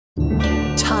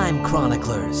Time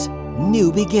Chroniclers,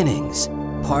 New Beginnings,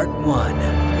 Part 1.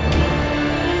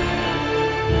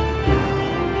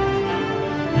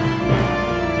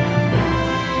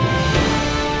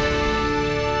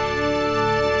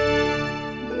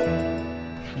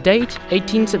 Date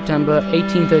 18 September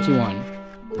 1831.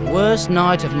 The worst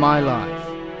night of my life.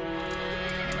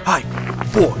 Hey,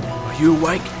 boy, are you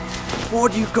awake? Why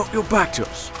do you got your back to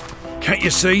us? Can't you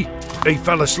see? He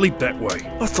fell asleep that way.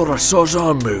 I thought I saw his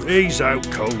arm move. He's out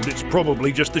cold. It's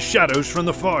probably just the shadows from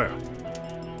the fire.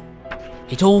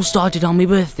 It all started on my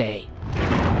birthday.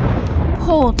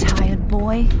 Poor tired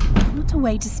boy. What a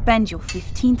way to spend your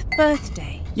 15th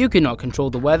birthday. You cannot control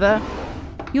the weather.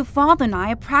 Your father and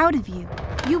I are proud of you.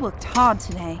 You worked hard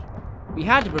today. We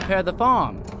had to prepare the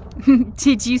farm.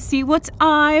 Did you see what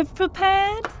I've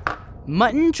prepared?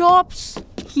 Mutton chops?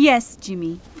 Yes,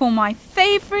 Jimmy, for my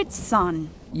favourite son.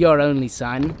 Your only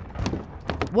son.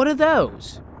 What are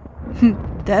those?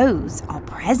 Those are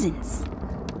presents.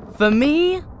 For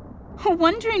me?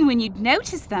 Wondering when you'd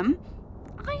notice them.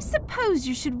 I suppose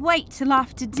you should wait till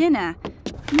after dinner.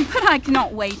 But I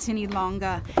cannot wait any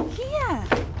longer. Here.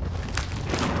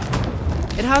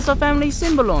 It has our family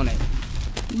symbol on it.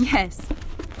 Yes.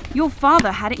 Your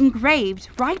father had it engraved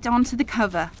right onto the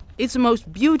cover. It's the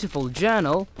most beautiful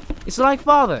journal. It's like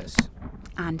father's.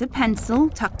 And a pencil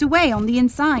tucked away on the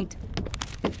inside.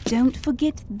 Don't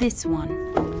forget this one.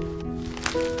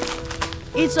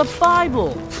 It's a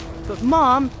Bible. But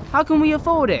Mom, how can we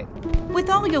afford it? With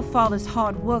all your father's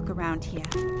hard work around here,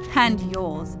 and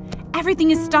yours, everything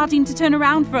is starting to turn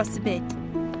around for us a bit.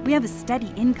 We have a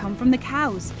steady income from the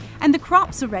cows, and the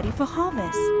crops are ready for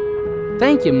harvest.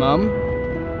 Thank you, Mum.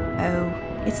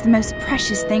 Oh, it's the most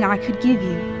precious thing I could give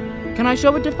you. Can I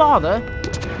show it to Father?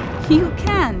 You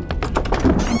can.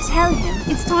 And tell him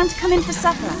it's time to come in for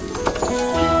supper.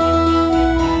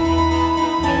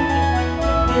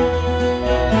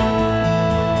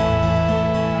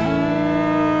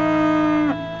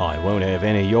 I won't have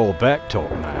any of your back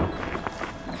talk now.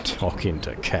 Talking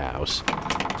to cows.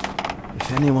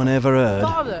 If anyone ever heard...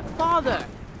 Father!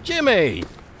 Jimmy!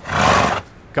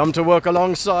 Come to work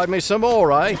alongside me some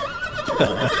more, eh?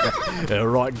 A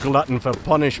right glutton for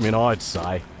punishment, I'd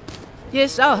say.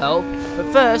 Yes, I'll help.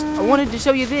 But first, I wanted to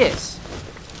show you this.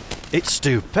 It's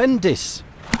stupendous.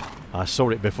 I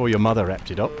saw it before your mother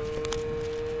wrapped it up.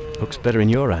 Looks better in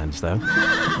your hands, though.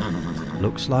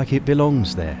 Looks like it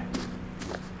belongs there.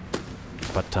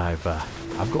 But I've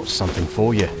got something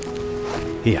for you.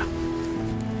 Here.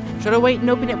 Should I wait and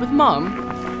open it with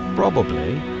Mum?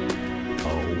 Probably.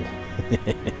 Oh.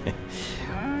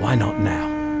 Why not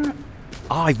now?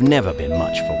 I've never been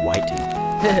much for waiting.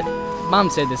 Mum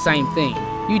said the same thing.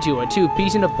 You two are two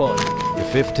peas in a pod. You're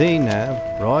 15 now,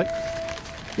 right?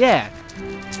 Yeah.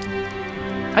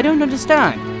 I don't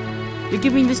understand. You're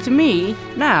giving this to me,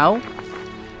 now?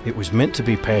 It was meant to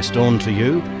be passed on to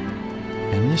you.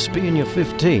 And this being your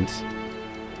 15th,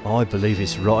 I believe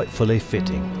it's rightfully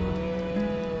fitting.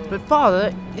 But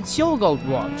Father, it's your gold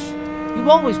watch. You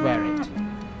always wear it.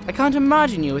 I can't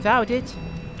imagine you without it.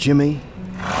 Jimmy,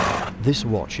 this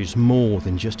watch is more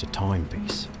than just a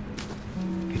timepiece.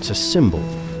 It's a symbol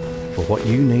for what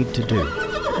you need to do.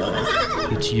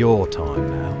 It's your time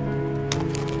now.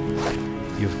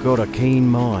 You've got a keen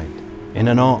mind and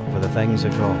an art for the things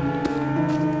of God.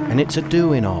 And it's a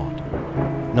doing art,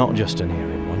 not just an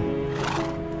hearing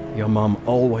one. Your mum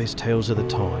always tells of the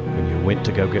time when you went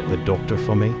to go get the doctor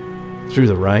for me, through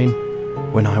the rain,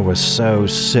 when I was so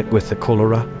sick with the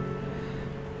cholera.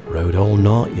 Rode all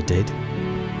night, you did.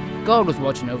 God was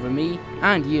watching over me,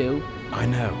 and you. I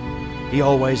know. He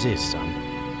always is, son.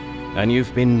 And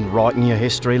you've been writing your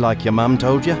history like your mum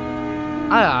told you?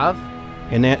 I have.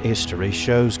 And that history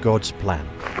shows God's plan.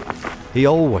 He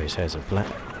always has a plan.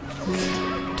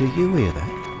 Do you hear that?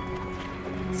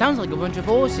 Sounds like a bunch of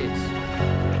horses.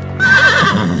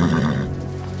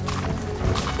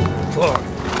 Clark,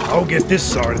 I'll get this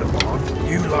side of the barn.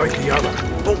 You light the other.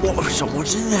 But what if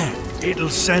someone's in there? It'll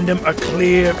send him a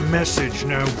clear message.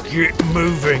 Now get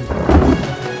moving.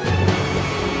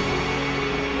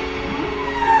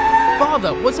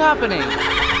 Father, what's happening?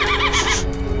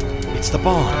 It's the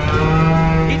barn.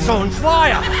 It's on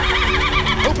fire!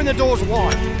 Open the doors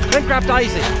wide, then grab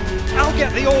Daisy. I'll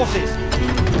get the horses.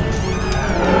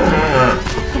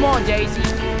 Come on, Daisy.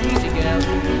 Easy, girl.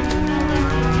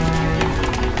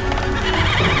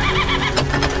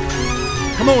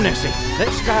 Come on, Essie.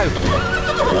 Let's go.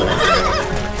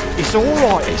 It's all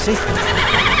right, Essie.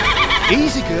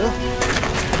 Easy, girl.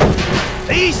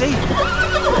 Easy.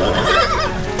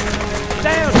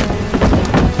 Down.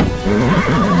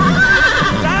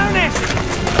 Down, Essie.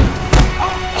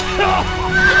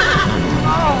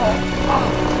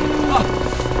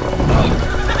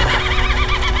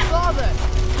 Father!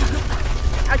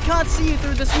 I can't see you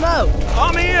through the smoke!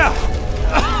 I'm here!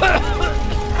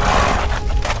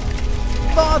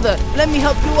 Father, let me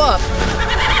help you up!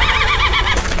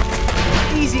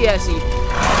 Easy, Essie.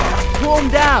 Calm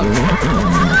down.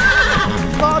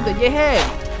 Father, your head.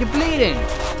 You're bleeding.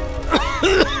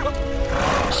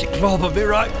 She clobbered me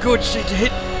right good, she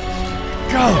did.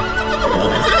 Go!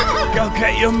 Go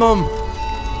get your mum.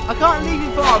 I can't leave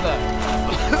you, Father.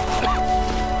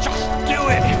 Just do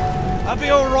it. I'll be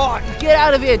alright. Get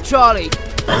out of here, Charlie.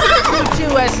 You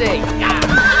too, Essie.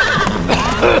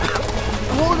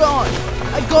 Hold on.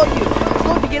 I got you. I'm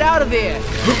going to get out of here.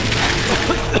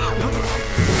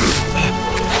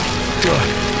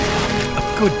 A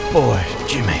good boy,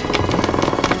 Jimmy.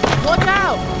 Watch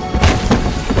out.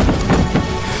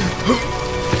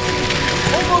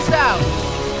 Almost out.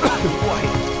 Wait.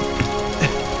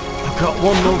 I've got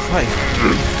one more favor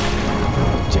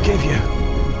to give you.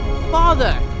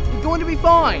 Father, you're going to be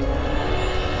fine.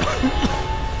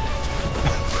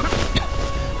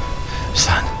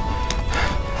 Son.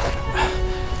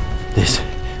 This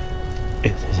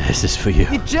is for you.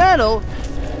 Your journal?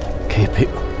 Keep it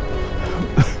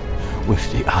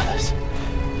with the others.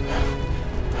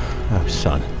 Oh,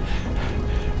 son.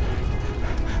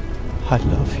 I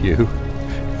love you.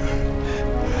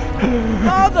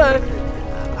 Father,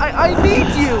 I need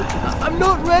you. I'm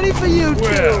not ready for you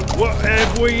Well, two. what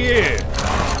have we here?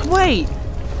 Wait,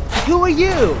 who are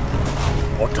you?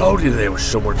 I told you there was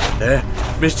someone in there.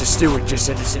 Mr. Stewart just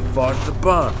said to sit far at the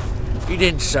barn. He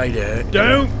didn't say that.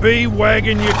 Don't be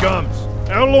wagging your gums.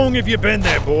 How long have you been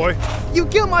there, boy? You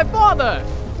killed my father.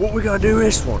 What we gonna do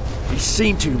this one? He's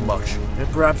seen too much, and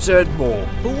perhaps heard more.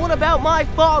 But what about my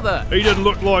father? He doesn't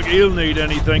look like he'll need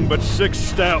anything but 6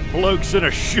 stout blokes and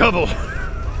a shovel.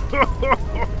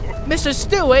 Mr.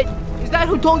 Stewart, is that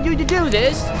who told you to do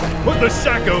this? Put the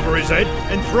sack over his head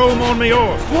and throw him on me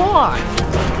horse. Why?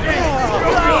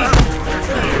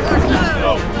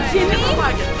 Jimmy?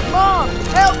 Mom,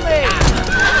 help me!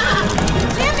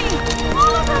 Jimmy!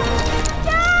 Oliver!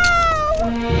 No!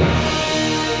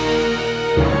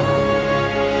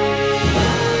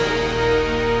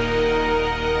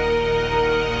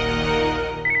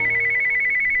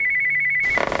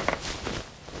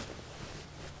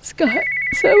 Scott,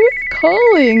 someone's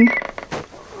calling.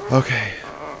 Okay,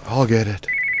 I'll get it.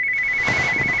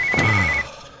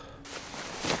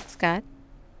 Scott?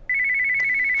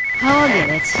 I'll get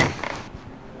it.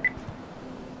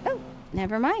 Oh,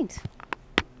 never mind.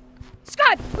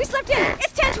 Scott, we slept in.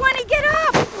 It's 10:20. Get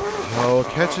up! I'll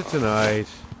catch it tonight.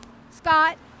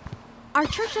 Scott, our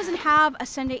church doesn't have a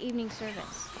Sunday evening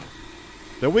service.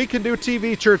 Then we can do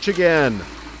TV church again.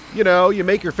 You know, you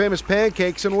make your famous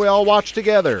pancakes and we all watch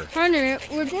together. Honey,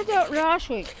 we did that last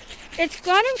week. It's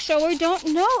gotten so we don't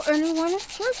know anyone at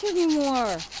church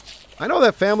anymore. I know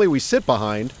that family we sit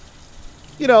behind.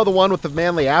 You know, the one with the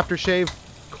manly aftershave,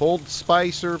 Cold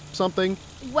Spice or something.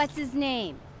 What's his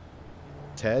name?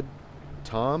 Ted?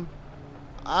 Tom?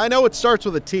 I know it starts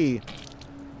with a T.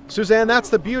 Suzanne, that's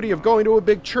the beauty of going to a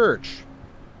big church.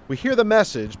 We hear the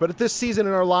message, but at this season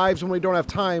in our lives when we don't have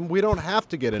time, we don't have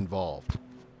to get involved.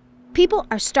 People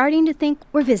are starting to think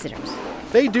we're visitors.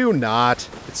 They do not.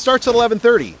 It starts at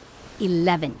 11:30.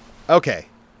 11. Okay,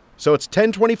 so it's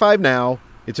 10:25 now.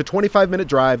 It's a 25-minute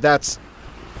drive. That's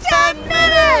 10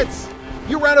 minutes!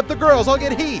 You round up the girls, I'll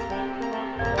get Heath.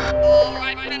 All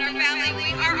right, Menor Valley,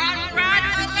 we are on red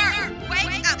alert.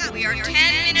 Wake up. We are 10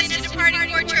 minutes to departing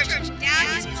for church.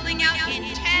 Dad is pulling out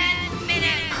in 10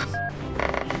 minutes.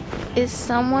 Is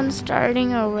someone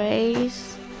starting a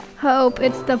race? Hope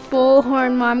it's the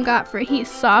bullhorn Mom got for Heath's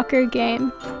soccer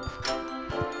game.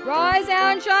 Rise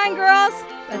and shine, girls.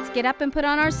 Let's get up and put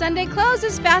on our Sunday clothes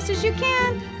as fast as you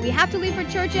can. We have to leave for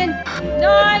church in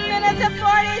 9 minutes and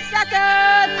 40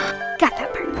 seconds. Got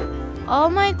that part. All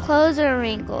my clothes are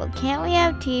wrinkled. Can't we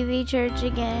have TV church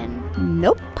again?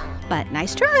 Nope, but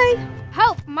nice try.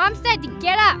 Hope, Mom said to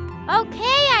get up.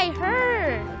 Okay, I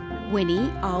heard.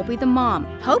 Winnie, I'll be the mom.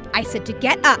 Hope, I said to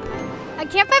get up. I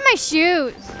can't find my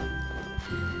shoes.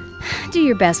 Do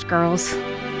your best, girls.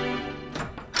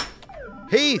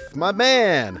 Heath, my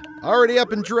man. Already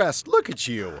up and dressed. Look at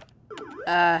you.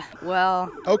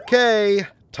 Well... Okay,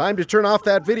 time to turn off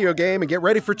that video game and get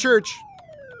ready for church.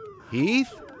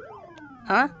 Heath?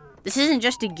 Huh? This isn't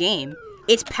just a game.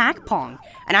 It's pack-pong,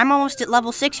 and I'm almost at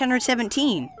level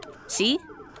 617. See?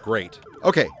 Great.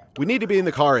 Okay, we need to be in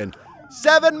the car in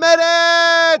 7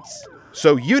 minutes!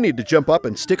 So you need to jump up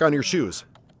and stick on your shoes.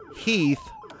 Heath.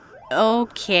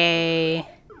 Okay.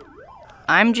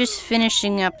 I'm just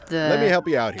finishing up the... Let me help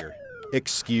you out here.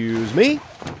 Excuse me?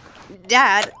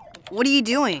 Dad, what are you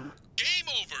doing? Game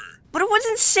over. But it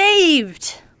wasn't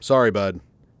saved. Sorry, bud.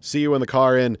 See you in the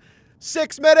car in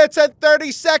 6 minutes and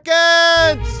 30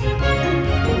 seconds!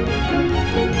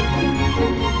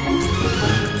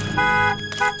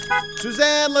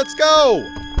 Suzanne, let's go!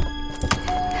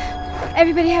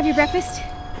 Everybody have your breakfast?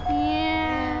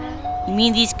 Yeah. You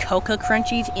mean these Cocoa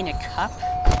Crunchies in a cup?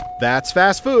 That's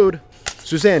fast food.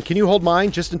 Suzanne, can you hold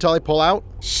mine just until I pull out?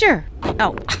 Sure.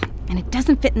 Oh, and it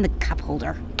doesn't fit in the cup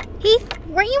holder. Heath,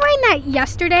 weren't you wearing that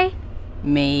yesterday?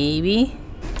 Maybe.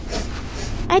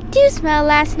 I do smell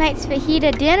last night's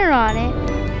fajita dinner on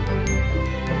it.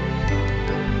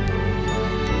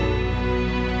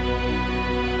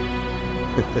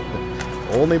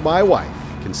 Only my wife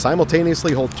can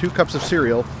simultaneously hold 2 cups of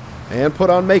cereal and put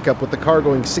on makeup with the car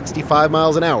going 65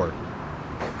 miles an hour.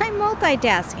 I'm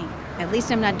multitasking. At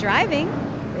least I'm not driving.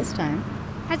 This time.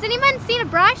 Has anyone seen a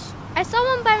brush? I saw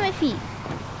one by my feet.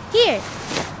 Here.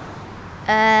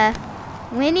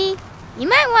 Winnie, you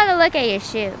might want to look at your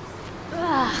shoes.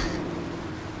 Ugh.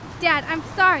 Dad, I'm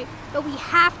sorry, but we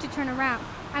have to turn around.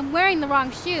 I'm wearing the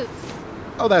wrong shoes.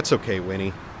 Oh, that's okay,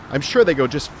 Winnie. I'm sure they go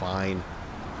just fine.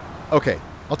 Okay,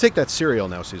 I'll take that cereal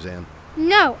now, Suzanne.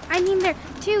 No, I mean they're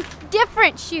 2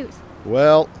 different shoes.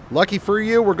 Well, lucky for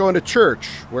you, we're going to church,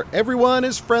 where everyone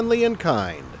is friendly and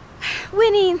kind.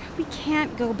 Winnie, we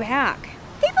can't go back.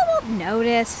 People won't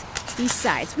notice.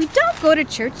 Besides, we don't go to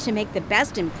church to make the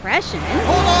best impression.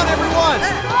 Hold on, everyone!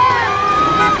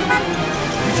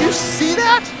 Did you see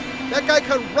that? That guy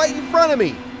cut right in front of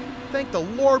me. Thank the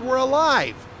Lord we're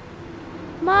alive.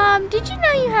 Mom, did you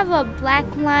know you have a black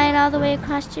line all the way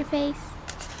across your face?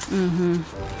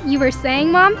 Mm-hmm. You were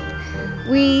saying, Mom?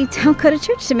 We don't go to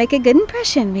church to make a good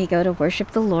impression. We go to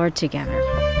worship the Lord together.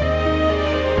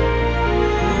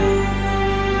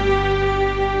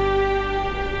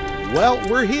 Well,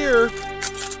 we're here.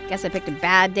 Guess I picked a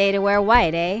bad day to wear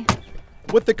white, eh?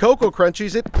 With the Cocoa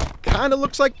Crunchies, it kind of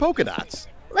looks like polka dots.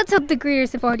 Let's hope the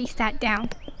greeters have already sat down.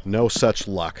 No such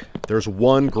luck. There's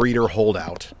one greeter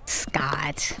holdout.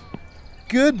 Scott.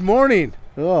 Good morning.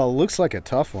 Oh, looks like a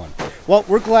tough one. Well,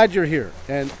 we're glad you're here,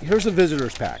 and here's a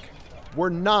visitor's pack. We're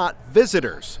not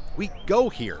visitors. We go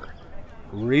here.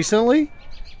 Recently?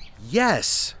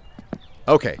 Yes.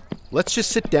 Okay, let's just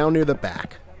sit down near the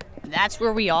back. That's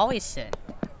where we always sit.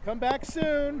 Come back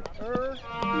soon.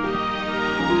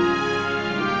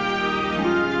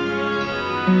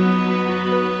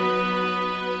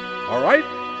 All right.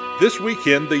 This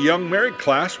weekend, the young married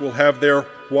class will have their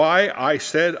Why I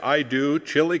Said I Do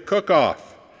chili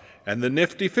cook-off. And the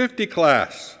Nifty 50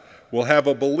 class will have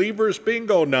a Believers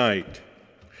Bingo night.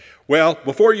 Well,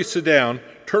 before you sit down,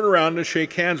 turn around and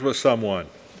shake hands with someone.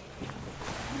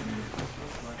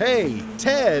 Hey,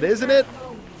 Ted, isn't it?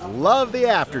 Love the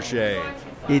aftershave.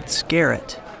 It's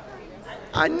Garrett.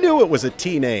 I knew it was a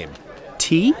T name.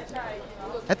 T?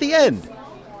 At the end.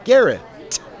 Garrett.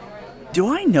 Do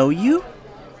I know you?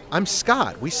 I'm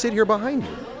Scott. We sit here behind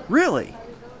you. Really?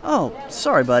 Oh,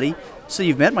 sorry, buddy. So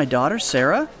you've met my daughter,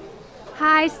 Sarah?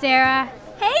 Hi, Sarah.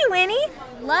 Hey, Winnie.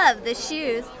 Love the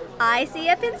shoes. I see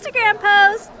up Instagram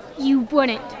post. You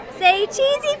wouldn't. Say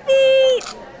cheesy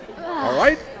feet. All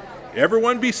right.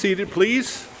 Everyone be seated,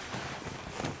 please.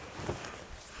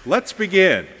 Let's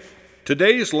begin.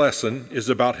 Today's lesson is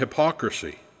about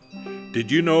hypocrisy. Did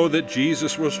you know that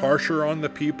Jesus was harsher on the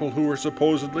people who were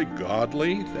supposedly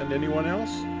godly than anyone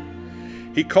else?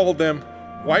 He called them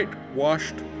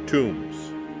whitewashed tombs.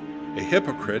 A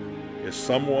hypocrite is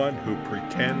someone who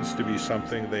pretends to be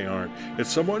something they aren't.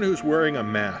 It's someone who's wearing a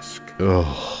mask.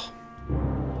 Ugh.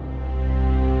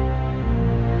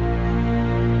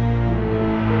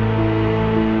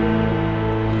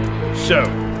 So,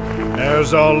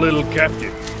 how's our little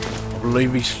captain? I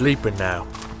believe he's sleeping now.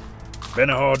 Been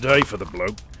a hard day for the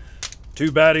bloke.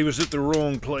 Too bad he was at the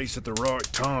wrong place at the right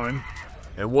time.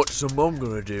 And what's the mum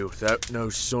gonna do without no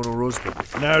son or husband?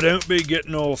 Now don't be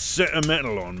getting all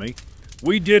sentimental on me.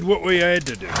 We did what we had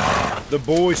to do. The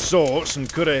boy saw us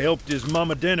and could have helped his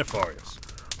mum identify us.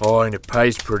 Oh, and it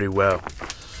pays pretty well.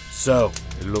 So,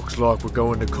 it looks like we're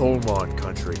going to coal mine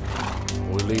country.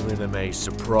 We're leaving them a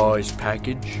surprise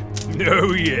package.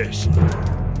 Oh, yes.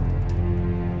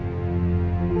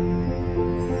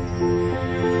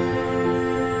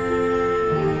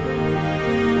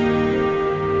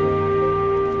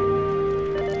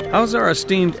 How's our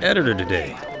esteemed editor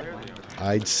today?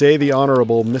 I'd say the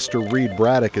Honorable Mr. Reed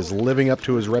Braddock is living up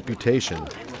to his reputation.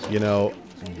 You know,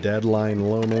 deadline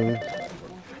looming.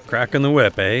 Cracking the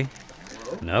whip, eh?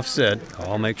 Enough said.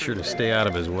 I'll make sure to stay out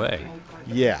of his way.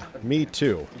 Yeah, me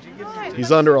too.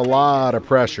 He's under a lot of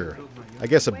pressure. I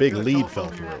guess a big lead fell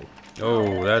through.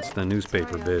 Oh, that's the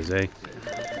newspaper biz, eh?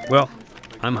 Well,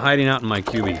 I'm hiding out in my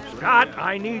cubie. Scott,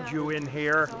 I need you in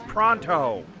here.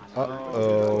 Pronto.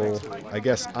 Uh-oh. I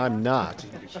guess I'm not.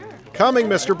 Coming,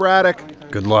 Mr. Braddock.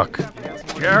 Good luck.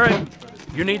 Jared,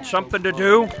 you need something to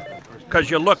do? 'Cause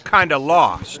you look kind of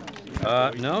lost.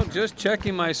 No, just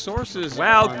checking my sources.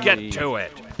 Well, get to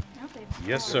it.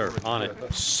 Yes, sir. On it.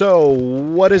 So,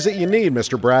 what is it you need,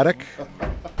 Mr. Braddock?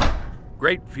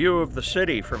 Great view of the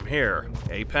city from here,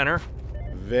 eh, Penner?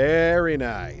 Very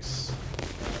nice.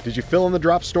 Did you fill in the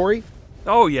drop story?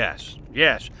 Oh, yes.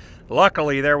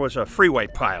 Luckily, there was a freeway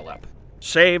pileup.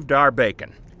 Saved our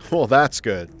bacon. Well, that's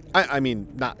good. I mean,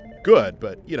 not good,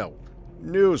 but, you know,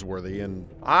 newsworthy and...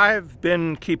 I've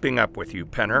been keeping up with you,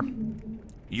 Penner.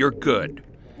 You're good.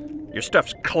 Your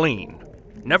stuff's clean.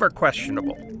 Never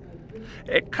questionable.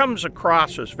 It comes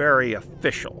across as very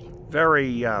official.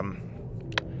 Very,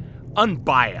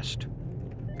 unbiased.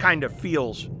 Kind of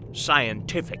feels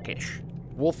scientific-ish.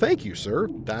 Well, thank you, sir.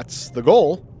 That's the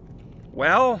goal.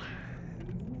 Well,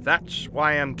 that's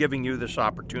why I'm giving you this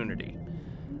opportunity.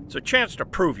 It's a chance to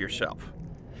prove yourself.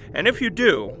 And if you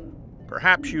do,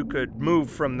 perhaps you could move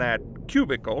from that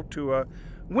cubicle to a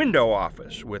window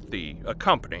office with the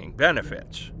accompanying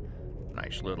benefits.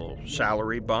 Nice little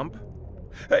salary bump.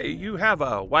 You have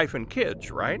a wife and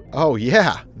kids, right? Oh,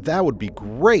 yeah. That would be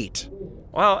great.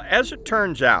 Well, as it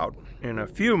turns out, in a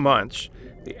few months,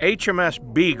 the HMS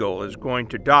Beagle is going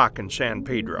to dock in San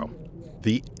Pedro.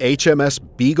 The HMS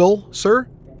Beagle, sir?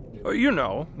 You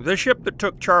know, the ship that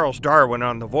took Charles Darwin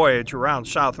on the voyage around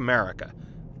South America.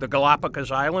 The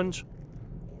Galapagos Islands?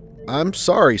 I'm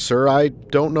sorry, sir. I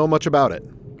don't know much about it.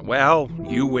 Well,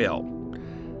 you will.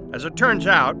 As it turns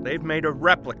out, they've made a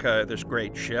replica of this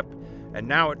great ship, and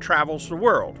now it travels the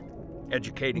world,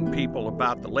 educating people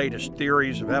about the latest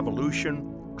theories of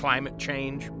evolution, climate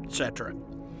change, etc.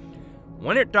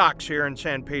 When it docks here in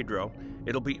San Pedro,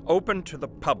 it'll be open to the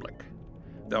public.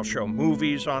 They'll show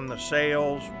movies on the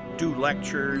sails, do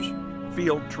lectures,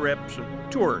 field trips,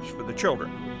 and tours for the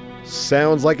children.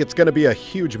 Sounds like it's going to be a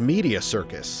huge media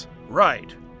circus.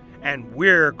 Right. And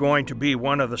we're going to be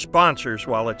one of the sponsors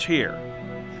while it's here.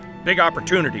 Big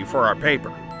opportunity for our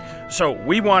paper. So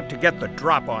we want to get the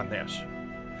drop on this.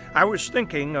 I was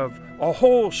thinking of a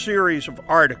whole series of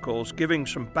articles giving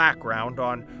some background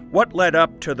on what led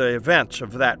up to the events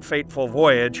of that fateful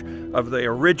voyage of the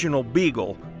original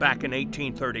Beagle back in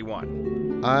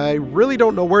 1831. I really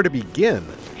don't know where to begin.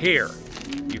 Here,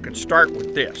 you can start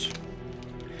with this.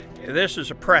 This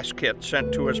is a press kit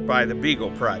sent to us by the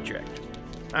Beagle Project.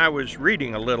 I was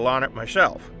reading a little on it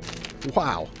myself.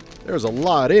 Wow, there's a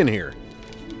lot in here.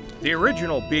 The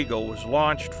original Beagle was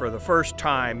launched for the first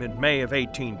time in May of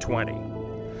 1820.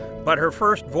 But her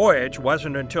first voyage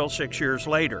wasn't until 6 years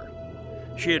later.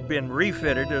 She had been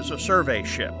refitted as a survey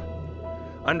ship.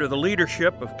 Under the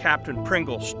leadership of Captain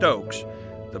Pringle Stokes,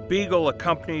 the Beagle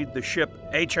accompanied the ship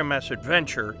HMS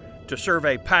Adventure to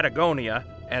survey Patagonia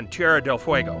and Tierra del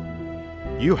Fuego.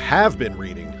 You have been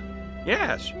reading.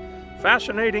 Yes,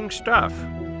 fascinating stuff.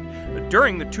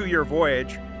 During the 2-year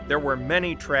voyage, there were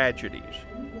many tragedies.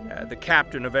 The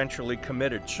captain eventually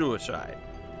committed suicide.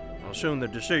 Well, soon the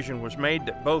decision was made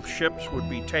that both ships would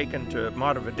be taken to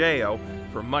Montevideo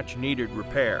for much-needed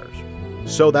repairs.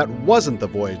 So that wasn't the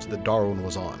voyage that Darwin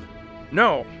was on?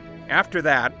 No. After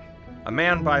that, a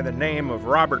man by the name of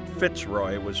Robert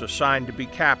Fitzroy was assigned to be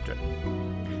captain.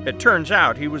 It turns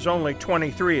out he was only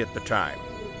 23 at the time.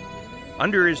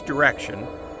 Under his direction,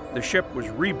 the ship was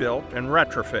rebuilt and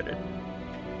retrofitted.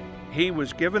 He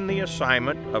was given the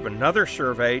assignment of another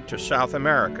survey to South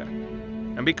America.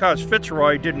 And because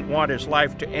Fitzroy didn't want his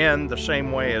life to end the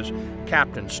same way as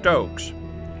Captain Stokes,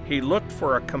 he looked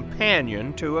for a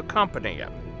companion to accompany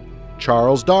him.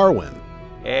 Charles Darwin.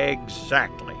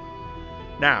 Exactly.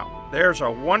 Now, there's a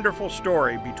wonderful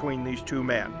story between these two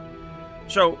men.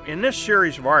 So, in this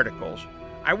series of articles,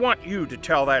 I want you to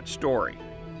tell that story.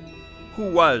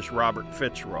 Who was Robert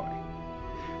Fitzroy?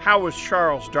 How was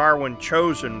Charles Darwin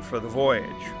chosen for the voyage?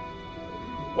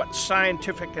 What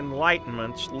scientific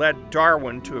enlightenments led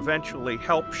Darwin to eventually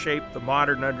help shape the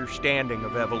modern understanding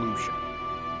of evolution?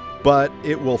 But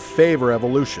it will favor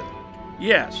evolution.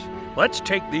 Yes, let's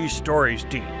take these stories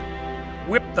deep.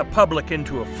 Whip the public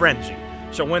into a frenzy,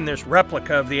 so when this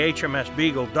replica of the HMS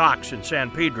Beagle docks in San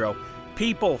Pedro,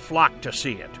 people flock to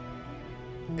see it.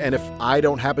 And if I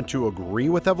don't happen to agree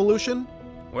with evolution?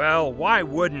 Well, why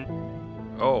wouldn't...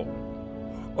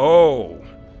 Oh,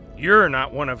 you're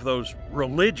not one of those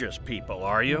religious people,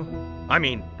 are you? I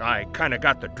mean, I kind of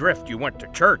got the drift you went to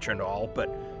church and all, but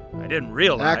I didn't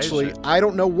realize... Actually, I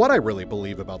don't know what I really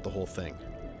believe about the whole thing.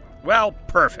 Well,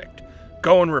 perfect.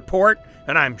 Go and report,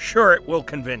 and I'm sure it will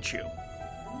convince you.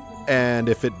 And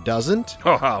if it doesn't?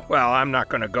 Oh, well, I'm not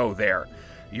going to go there.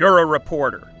 You're a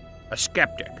reporter, a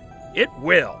skeptic. It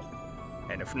will.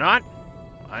 And if not,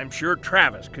 I'm sure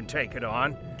Travis can take it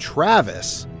on.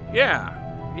 Travis?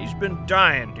 Yeah, he's been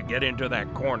dying to get into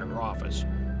that corner office.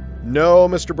 No,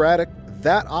 Mr. Braddock.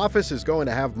 That office is going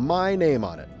to have my name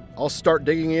on it. I'll start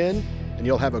digging in, and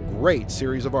you'll have a great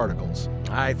series of articles.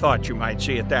 I thought you might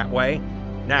see it that way.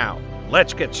 Now,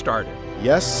 let's get started.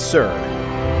 Yes, sir.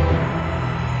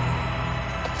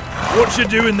 What you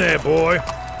doing there, boy?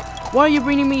 Why are you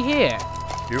bringing me here?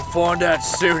 You'll find out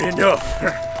soon enough.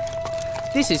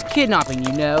 This is kidnapping,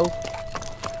 you know.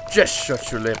 Just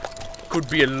shut your lip. Could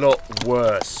be a lot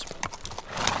worse.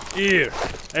 Here,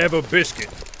 have a biscuit.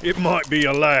 It might be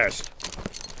your last.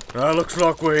 Looks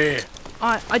like we're here.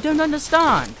 I don't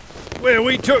understand. Well,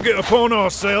 we took it upon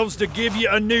ourselves to give you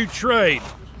a new trade.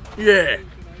 Yeah,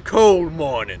 coal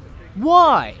mining.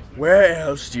 Why? Where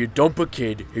else do you dump a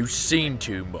kid who's seen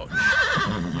too much?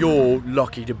 You're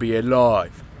lucky to be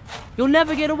alive. You'll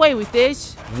never get away with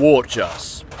this. Watch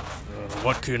us.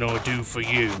 What can I do for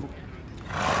you?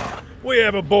 We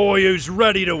have a boy who's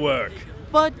ready to work.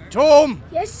 But... Tom!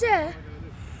 Yes, sir.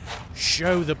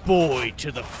 Show the boy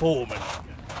to the foreman.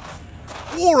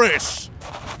 Horace!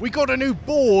 We got a new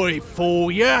boy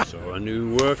for ya. So a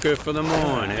new worker for the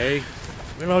mine, eh?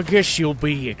 Well, I guess you'll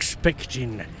be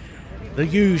expecting the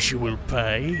usual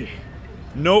pay.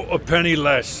 Not a penny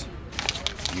less.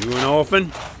 You an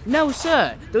orphan? No,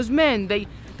 sir. Those men, they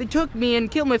took me and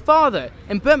killed my father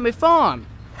and burnt my farm.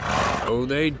 Oh,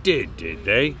 they did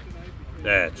they?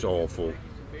 That's awful.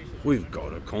 We've got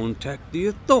to contact the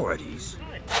authorities.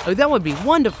 Oh, that would be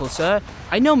wonderful, sir.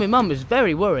 I know my mum is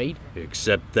very worried.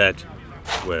 Except that,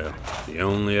 well, the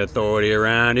only authority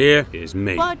around here is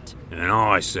me. But... And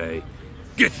I say,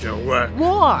 get to work.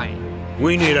 Why?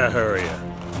 We need a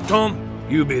hurrier. Tom,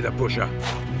 you be the pusher.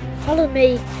 Follow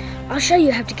me. I'll show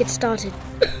you how to get started.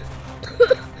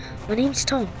 My name's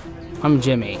Tom. I'm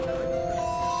Jimmy.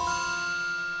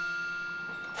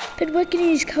 Been working in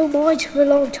these coal mines for a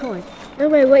long time. Know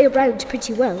my way around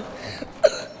pretty well.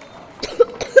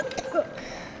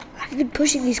 I've been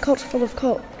pushing these carts full of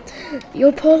coal.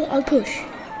 You'll pull, I'll push.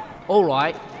 All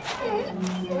right.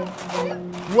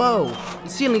 Whoa, the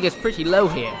ceiling gets pretty low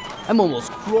here. I'm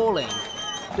almost crawling.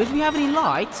 Don't we have any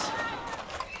lights?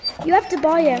 You have to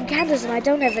buy candles and I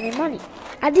don't have any money.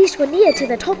 At least we're nearer to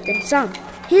the top than some.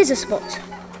 Here's a spot.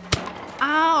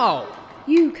 Ow!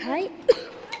 You okay?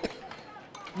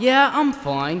 Yeah, I'm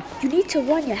fine. You need to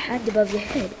run your hand above your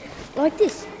head, like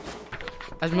this.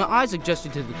 As my eyes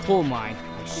adjusted to the coal mine,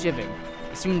 I shivered.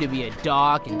 It seemed to be a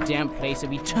dark and damp place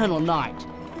of eternal night.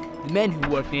 The men who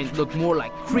worked in it looked more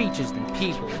like creatures than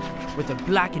people, with their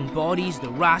blackened bodies, their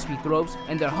raspy throats,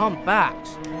 and their humped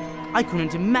backs. I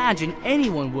couldn't imagine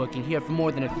anyone working here for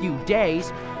more than a few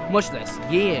days, much less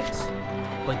years.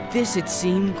 But this, it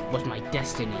seemed, was my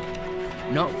destiny.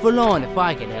 Not for long if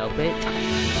I could help it.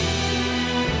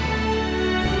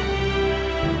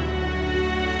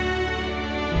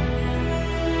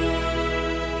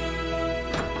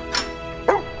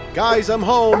 Guys, I'm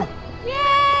home.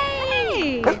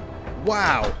 Yay!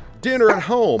 Wow, dinner at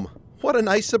home. What a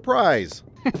nice surprise.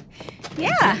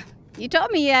 Yeah, you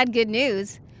told me you had good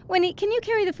news. Winnie, can you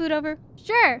carry the food over?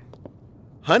 Sure.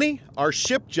 Honey, our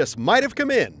ship just might have come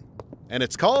in, and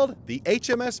it's called the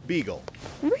HMS Beagle.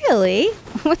 Really?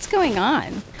 What's going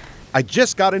on? I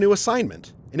just got a new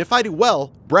assignment, and if I do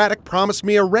well, Braddock promised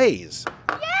me a raise.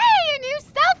 Yay, a new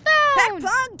cell phone!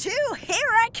 Backbone 2, here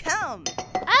I come!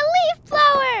 A leaf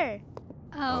blower!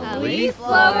 A leaf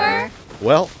blower?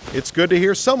 Well, it's good to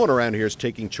hear someone around here is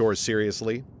taking chores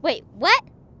seriously. Wait, what?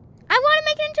 I want to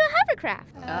make it into a hovercraft.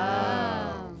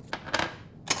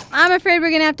 I'm afraid we're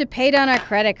going to have to pay down our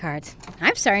credit cards.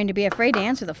 I'm starting to be afraid to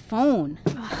answer the phone.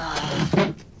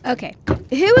 Okay,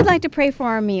 who would like to pray for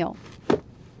our meal?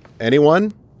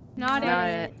 Anyone? Not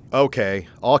it. Okay,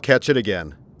 I'll catch it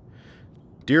again.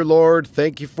 Dear Lord,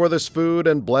 thank you for this food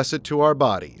and bless it to our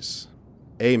bodies.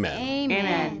 Amen.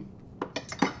 Amen.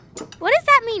 What does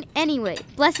that mean anyway?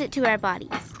 Bless it to our bodies.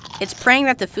 It's praying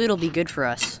that the food will be good for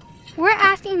us. We're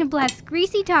asking to bless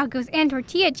greasy tacos and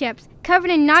tortilla chips covered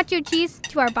in nacho cheese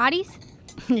to our bodies.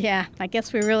 Yeah, I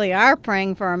guess we really are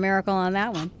praying for a miracle on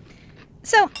that one.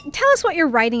 So, tell us what you're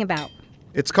writing about.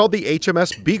 It's called the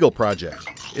HMS Beagle Project.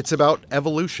 It's about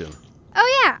evolution.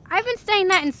 Oh yeah, I've been studying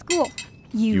that in school.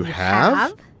 You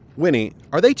have? Winnie,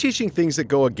 are they teaching things that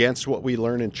go against what we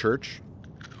learn in church?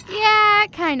 Yeah,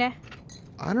 kinda.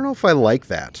 I don't know if I like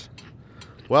that.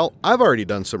 Well, I've already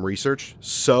done some research,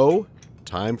 so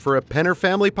time for a Penner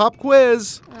Family Pop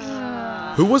Quiz.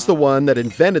 Who was the one that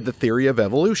invented the theory of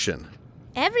evolution?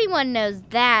 Everyone knows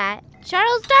that.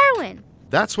 Charles Darwin.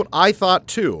 That's what I thought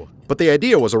too, but the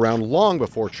idea was around long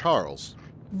before Charles.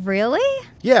 Really?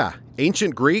 Yeah,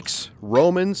 ancient Greeks,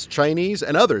 Romans, Chinese,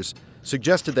 and others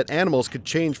suggested that animals could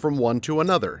change from one to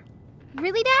another.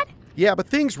 Really, Dad? Yeah, but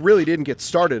things really didn't get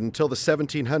started until the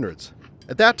 1700s.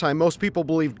 At that time, most people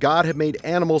believed God had made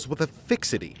animals with a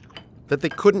fixity, that they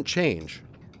couldn't change.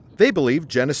 They believed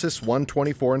Genesis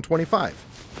 1:24 and 25.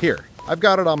 Here, I've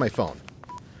got it on my phone.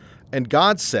 And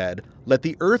God said, "Let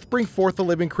the earth bring forth a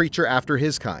living creature after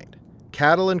his kind,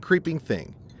 cattle and creeping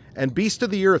thing, and beast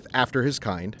of the earth after his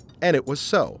kind, and it was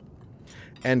so.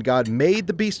 And God made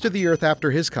the beast of the earth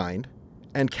after his kind,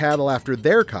 and cattle after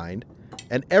their kind,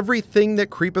 and everything that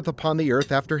creepeth upon the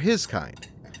earth after his kind.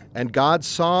 And God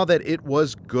saw that it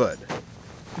was good."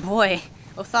 Boy,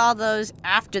 with all those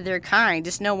after their kind,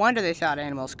 it's no wonder they thought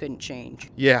animals couldn't change.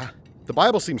 Yeah, the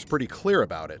Bible seems pretty clear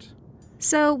about it.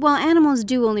 So, while animals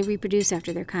do only reproduce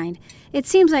after their kind, it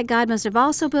seems like God must have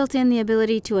also built in the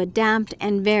ability to adapt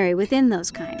and vary within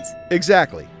those kinds.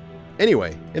 Exactly.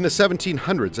 Anyway, in the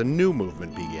 1700s, a new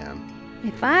movement began.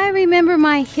 If I remember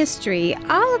my history,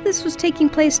 all of this was taking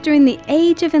place during the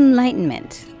Age of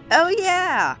Enlightenment. Oh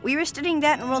yeah, we were studying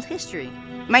that in world history.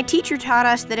 My teacher taught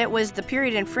us that it was the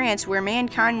period in France where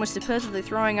mankind was supposedly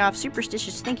throwing off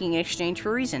superstitious thinking in exchange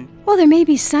for reason. Well, there may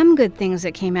be some good things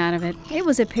that came out of it. It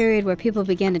was a period where people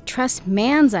began to trust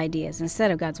man's ideas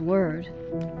instead of God's word.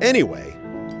 Anyway,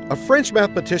 a French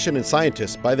mathematician and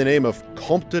scientist by the name of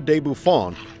Comte de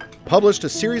Buffon published a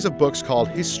series of books called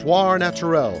Histoire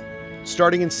Naturelle,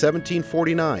 starting in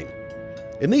 1749.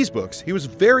 In these books, he was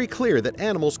very clear that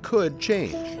animals could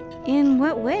change. In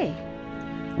what way?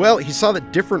 Well, he saw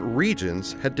that different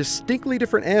regions had distinctly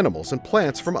different animals and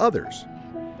plants from others.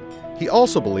 He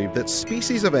also believed that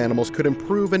species of animals could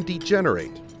improve and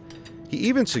degenerate. He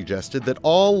even suggested that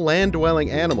all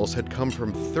land-dwelling animals had come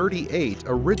from 38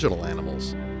 original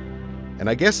animals. And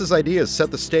I guess his ideas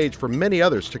set the stage for many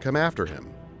others to come after him.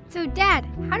 So, Dad,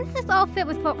 how does this all fit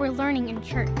with what we're learning in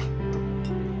church?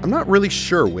 I'm not really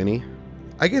sure, Winnie.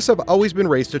 I guess I've always been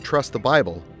raised to trust the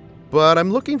Bible, but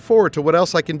I'm looking forward to what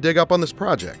else I can dig up on this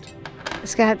project.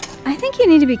 Scott, I think you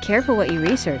need to be careful what you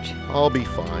research. I'll be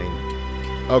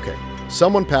fine. Okay,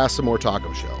 someone pass some more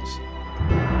taco shells.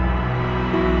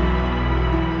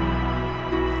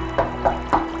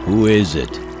 Who is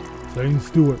it? Zane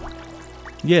Stewart.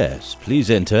 Yes, please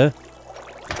enter.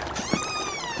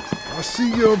 I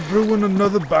see you're brewing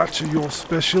another batch of your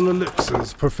special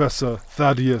elixirs, Professor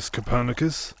Thaddeus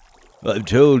Copernicus. I've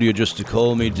told you just to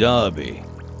call me Darby.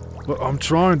 But I'm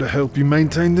trying to help you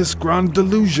maintain this grand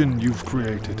delusion you've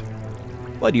created.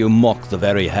 Why do you mock the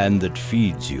very hand that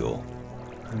feeds you?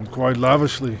 And quite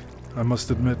lavishly, I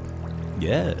must admit.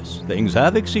 Yes, things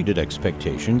have exceeded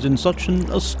expectations in such an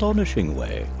astonishing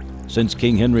way. Since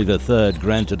King Henry III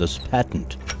granted us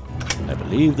patent, I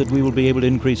believe that we will be able to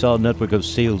increase our network of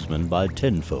salesmen by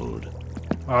tenfold.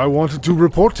 I wanted to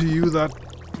report to you that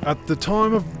at the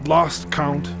time of last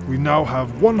count, we now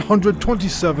have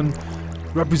 127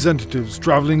 representatives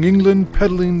traveling England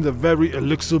peddling the very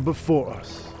elixir before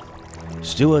us.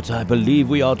 Stuart, I believe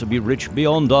we are to be rich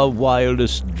beyond our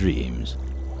wildest dreams.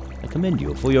 I commend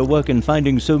you for your work in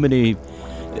finding so many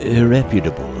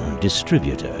reputable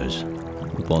distributors,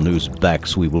 upon whose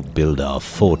backs we will build our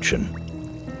fortune.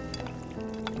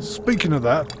 Speaking of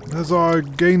that, as I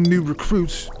gain new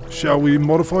recruits, shall we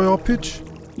modify our pitch?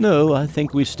 No, I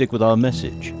think we stick with our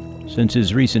message. Since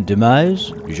his recent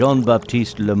demise,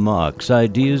 Jean-Baptiste Lamarck's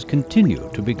ideas continue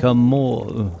to become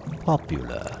more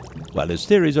popular. While his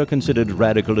theories are considered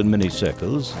radical in many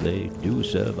circles, they do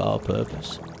serve our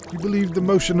purpose. You believe the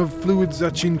motion of fluids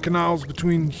etching canals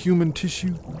between human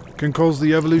tissue can cause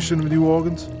the evolution of new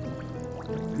organs?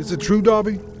 Is it true,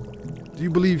 Darby? Do you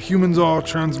believe humans are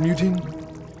transmuting?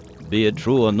 Be it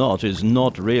true or not is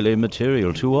not really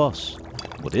material to us.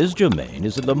 What is germane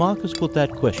is that Lamarck has put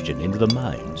that question into the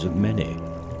minds of many.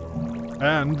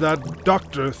 And that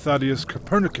Dr. Thaddeus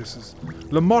Copernicus's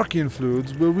Lamarckian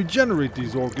fluids will regenerate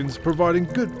these organs, providing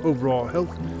good overall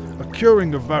health, a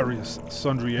curing of various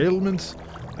sundry ailments,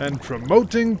 and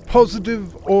promoting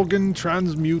positive organ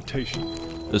transmutation.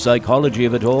 The psychology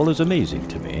of it all is amazing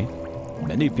to me.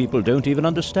 Many people don't even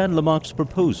understand Lamarck's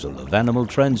proposal of animal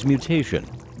transmutation,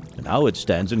 and how it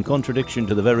stands in contradiction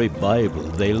to the very Bible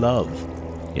they love.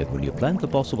 Yet when you plant the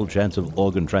possible chance of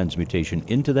organ transmutation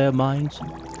into their minds,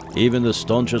 even the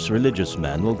staunchest religious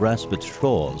man will grasp at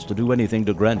straws to do anything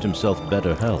to grant himself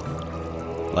better health.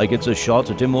 Like it's a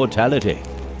shot at immortality.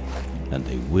 And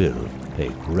they will pay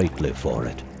greatly for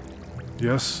it.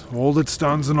 Yes, all that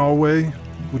stands in our way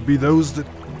would be those that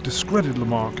discredit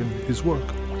Lamarck and his work.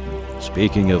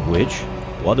 Speaking of which,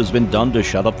 what has been done to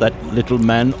shut up that little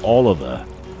man Oliver?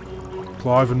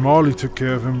 Clive and Marley took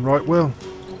care of him right well.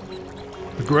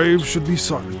 The grave should be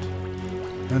silent,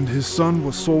 and his son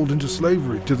was sold into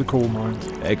slavery to the coal mines.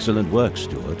 Excellent work,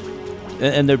 Stuart.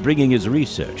 And they're bringing his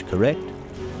research, correct?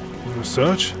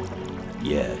 Research?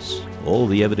 Yes. All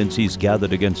the evidence he's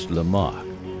gathered against Lamarck.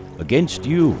 Against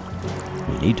you.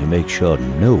 We need to make sure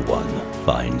no one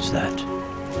finds that.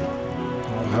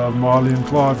 I'll have Marley and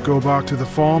Clive go back to the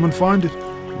farm and find it.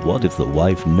 What if the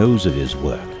wife knows of his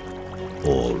work?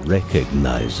 Or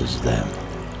recognizes them?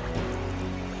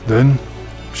 Then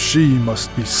she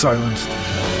must be silenced.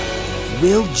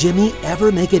 Will Jimmy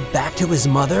ever make it back to his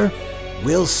mother?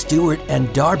 Will Stewart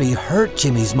and Darby hurt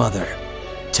Jimmy's mother?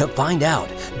 To find out,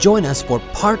 join us for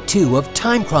Part 2 of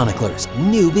Time Chroniclers: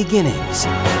 New Beginnings.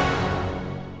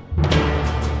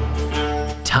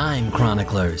 Time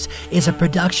Chroniclers is a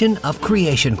production of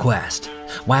Creation Quest.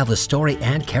 While the story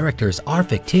and characters are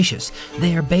fictitious,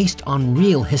 they are based on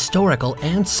real historical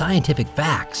and scientific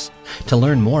facts. To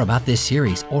learn more about this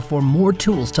series or for more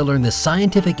tools to learn the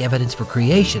scientific evidence for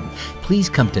creation, please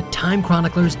come to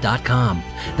timechroniclers.com.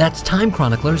 That's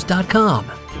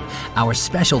timechroniclers.com. Our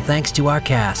special thanks to our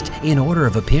cast in order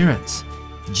of appearance.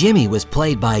 Jimmy was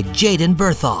played by Jaden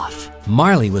Berthoff.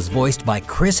 Marley was voiced by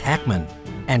Chris Heckman.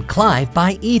 And Clive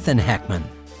by Ethan Heckman.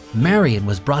 Marion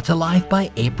was brought to life by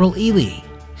April Ely.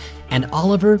 And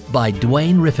Oliver by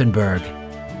Dwayne Riffenberg.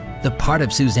 The part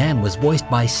of Suzanne was voiced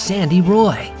by Sandy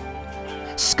Roy.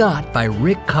 Scott by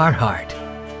Rick Carhart.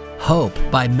 Hope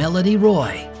by Melody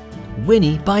Roy.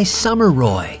 Winnie by Summer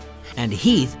Roy. And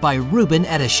Heath by Ruben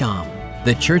Edisham.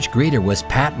 The church greeter was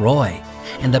Pat Roy.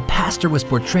 And the pastor was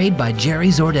portrayed by Jerry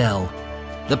Zordell.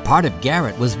 The part of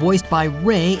Garrett was voiced by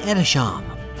Ray Edisham.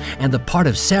 And the part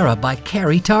of Sarah by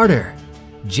Carrie Tarter.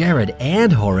 Jared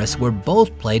and Horace were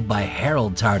both played by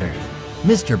Harold Tarter.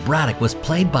 Mr. Braddock was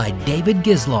played by David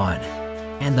Gislon,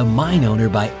 and the mine owner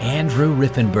by Andrew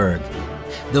Riffenberg.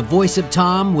 The voice of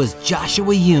Tom was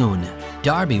Joshua Yoon.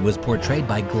 Darby was portrayed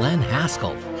by Glenn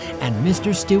Haskell, and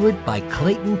Mr. Stewart by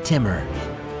Clayton Timmer.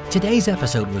 Today's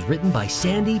episode was written by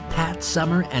Sandy, Pat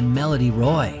Summer, and Melody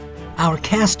Roy. Our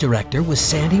cast director was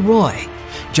Sandy Roy.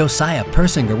 Josiah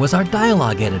Persinger was our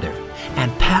dialogue editor,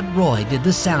 and Pat Roy did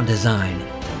the sound design.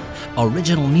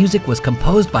 Original music was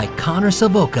composed by Connor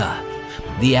Savoca.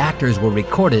 The actors were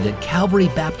recorded at Calvary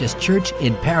Baptist Church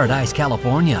in Paradise,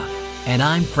 California. And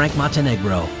I'm Frank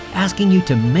Montenegro, asking you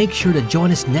to make sure to join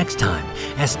us next time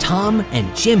as Tom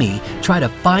and Jimmy try to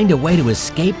find a way to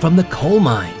escape from the coal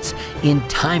mines in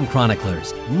Time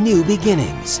Chroniclers: New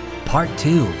Beginnings, Part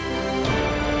 2.